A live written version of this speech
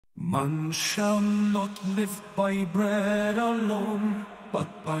Man shall not live by bread alone,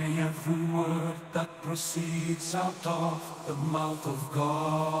 but by every word that proceeds out of the mouth of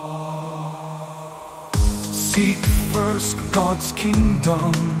God. Seek first God's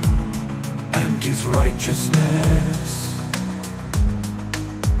kingdom and His righteousness.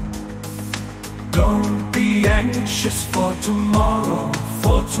 Don't be anxious for tomorrow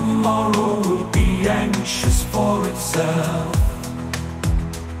will be anxious for itself.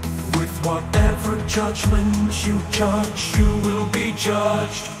 With whatever judgment you judge, you will be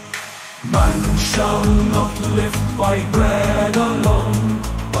judged. Man shall not live by bread alone,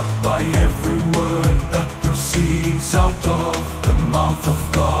 but by every word that proceeds out of the mouth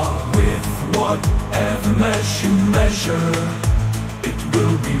of God. With whatever measure you measure, it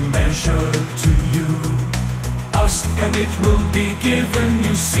will be measured to you. Ask and it will be given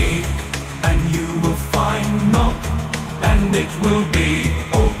you. Seek and you will find. Knock and it will be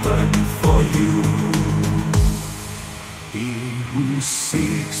open for you. He who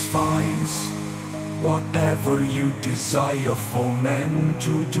seeks finds. Whatever you desire for men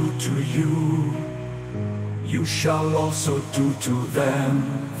to do to you, you shall also do to them.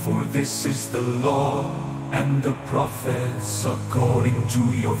 For this is the law and the prophets. According to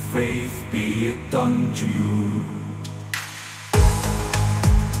your faith be it done to you.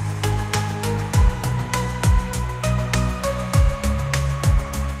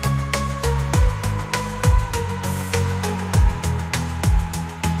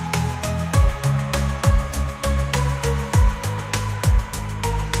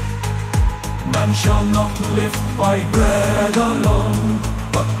 Man shall not live by bread alone,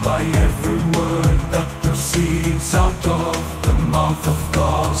 but by every word that proceeds out of the mouth of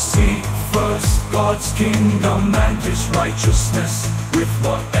God. Seek first God's kingdom and His righteousness. With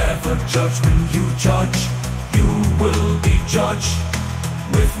whatever judgment you judge, you will be judged.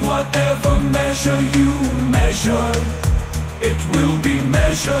 With whatever measure you measure, it will be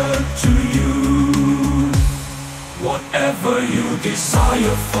measured to you. Whatever you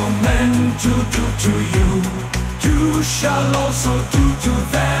desire for men to do to you, you shall also do to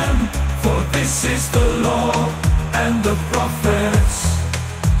them. For this is the law and the prophets.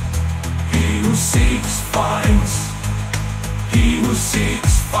 He who seeks finds. He who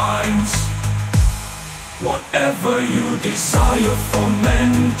seeks finds. Whatever you desire for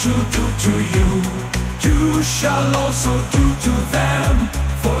men to do to you, you shall also do to them.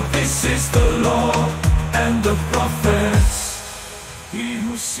 For this is the law and the prophets. He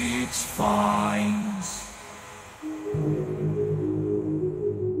who seeks finds.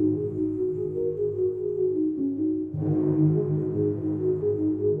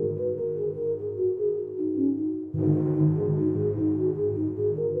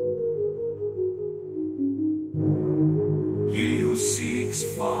 He who seeks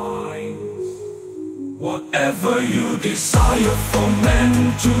finds. Whatever you desire for men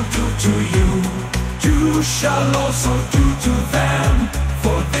to do to you, you shall also do to them.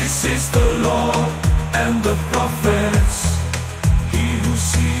 For this is the law and the prophets. He who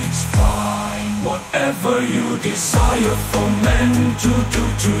seeks finds. Whatever you desire for men to do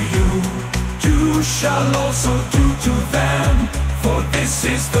to you, you shall also do to them. For this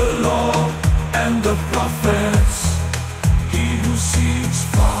is the law and the prophets. He who seeks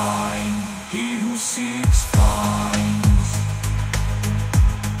finds. He who seeks finds.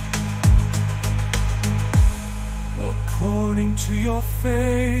 According to your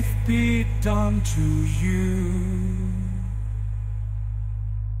faith be it done to you.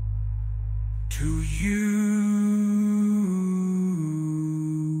 To you.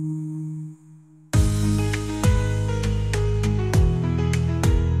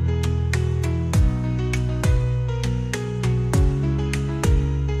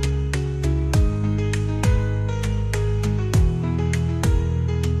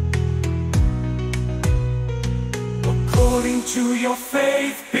 According to your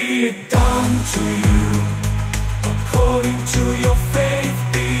faith be it done to you. According to your faith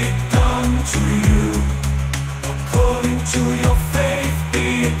be it done to you. According to your faith be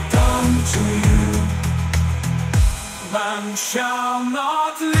it done to you. Man shall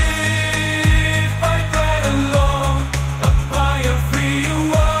not live by bread alone, but by every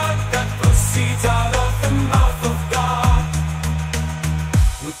word that proceeds out of the mouth of God.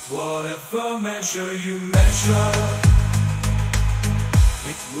 With whatever measure you measure,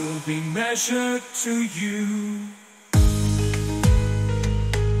 it will be measured to you.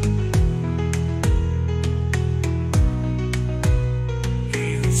 He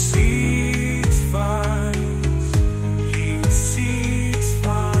who seeks finds. He who seeks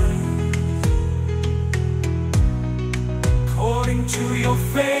finds. According to your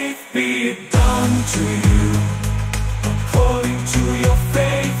faith be it done to you. According to your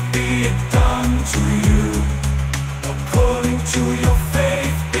faith, be it done to you. According to your faith.